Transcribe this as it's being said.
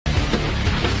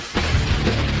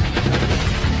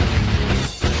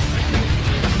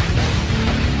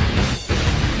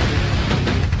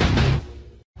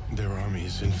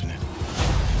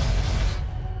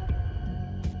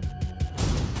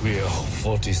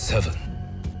47.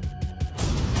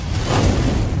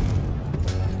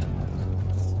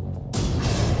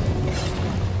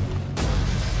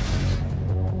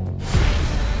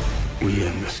 We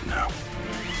end this now.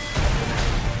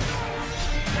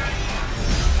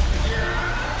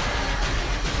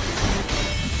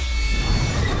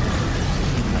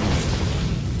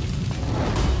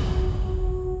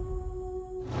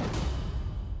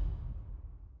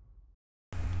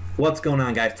 What's going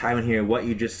on, guys? Tywin here. What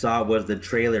you just saw was the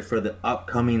trailer for the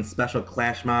upcoming special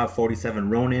Clashmob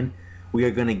 47 Ronin. We are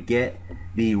going to get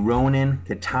the Ronin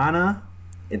katana.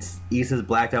 It's Issa's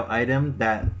blacked out item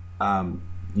that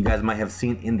you guys might have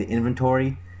seen in the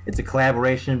inventory. It's a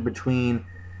collaboration between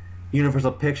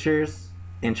Universal Pictures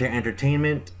and Chair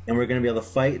Entertainment, and we're going to be able to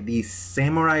fight the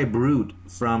Samurai Brute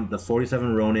from the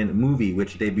 47 Ronin movie,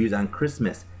 which debuts on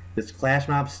Christmas. This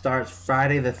Clashmob starts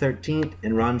Friday the 13th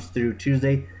and runs through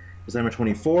Tuesday, December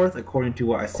 24th, according to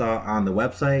what I saw on the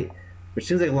website, which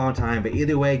seems like a long time, but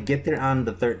either way, get there on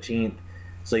the 13th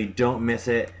so you don't miss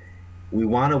it. We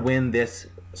want to win this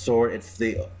sword. It's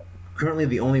currently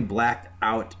the only blacked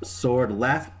out sword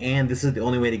left, and this is the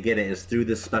only way to get it is through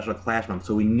this special Clashmob,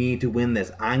 so we need to win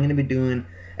this. I'm going to be doing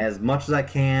as much as I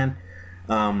can.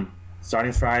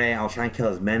 Starting Friday, I'll try and kill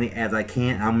as many as I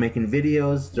can. I'm making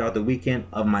videos throughout the weekend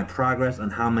of my progress on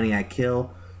how many I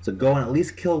kill. So go and at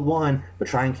least kill one, but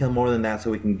try and kill more than that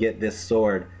so we can get this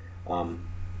sword.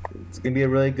 It's going to be a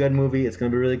really good movie. It's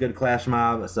going to be a really good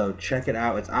Clashmob, so check it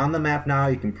out. It's on the map now.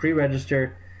 You can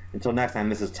pre-register. Until next time,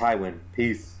 this is Tywin.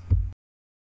 Peace.